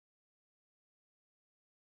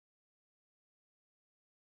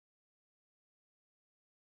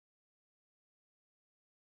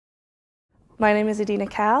My name is Adena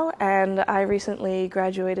Cahill, and I recently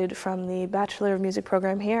graduated from the Bachelor of Music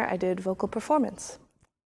program here. I did vocal performance.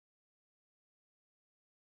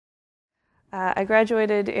 I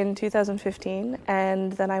graduated in 2015,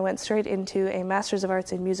 and then I went straight into a Master's of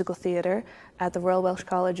Arts in Musical Theatre at the Royal Welsh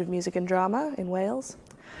College of Music and Drama in Wales.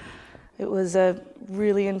 It was a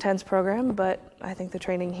really intense program, but I think the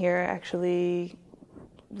training here actually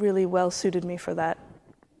really well suited me for that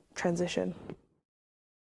transition.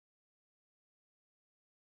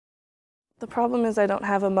 The problem is I don't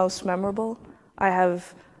have a most memorable. I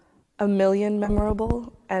have a million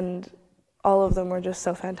memorable, and all of them were just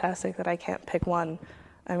so fantastic that I can't pick one.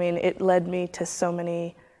 I mean, it led me to so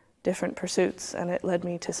many different pursuits, and it led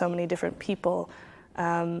me to so many different people.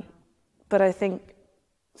 But I think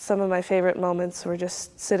some of my favorite moments were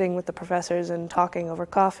just sitting with the professors and talking over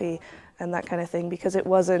coffee and that kind of thing, because it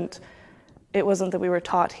wasn't that we were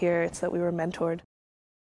taught here, it's that we were mentored.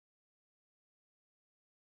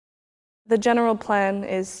 The general plan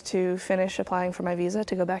is to finish applying for my visa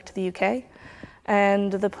to go back to the UK, and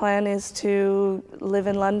the plan is to live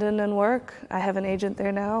in London and work. I have an agent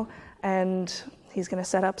there now, and he's going to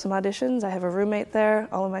set up some auditions. I have a roommate there,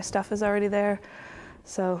 all of my stuff is already there,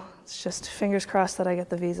 so it's just fingers crossed that I get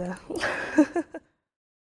the visa.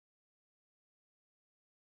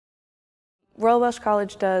 Royal Welsh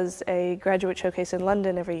College does a graduate showcase in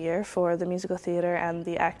London every year for the musical theatre and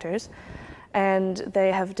the actors. And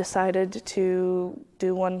they have decided to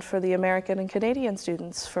do one for the American and Canadian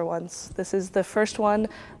students for once. This is the first one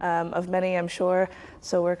of many, I'm sure,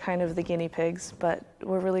 so we're kind of the guinea pigs, but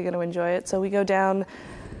we're really going to enjoy it. So we go down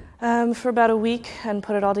for about a week and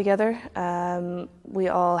put it all together. We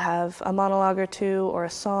all have a monologue or two, or a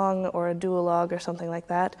song, or a duologue, or something like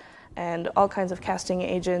that. And all kinds of casting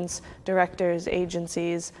agents, directors,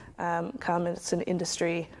 agencies come. It's an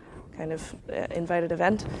industry kind of invited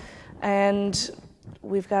event. And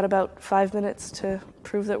we've got about 5 minutes to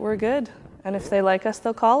prove that we're good. And if they like us,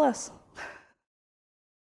 they'll call us.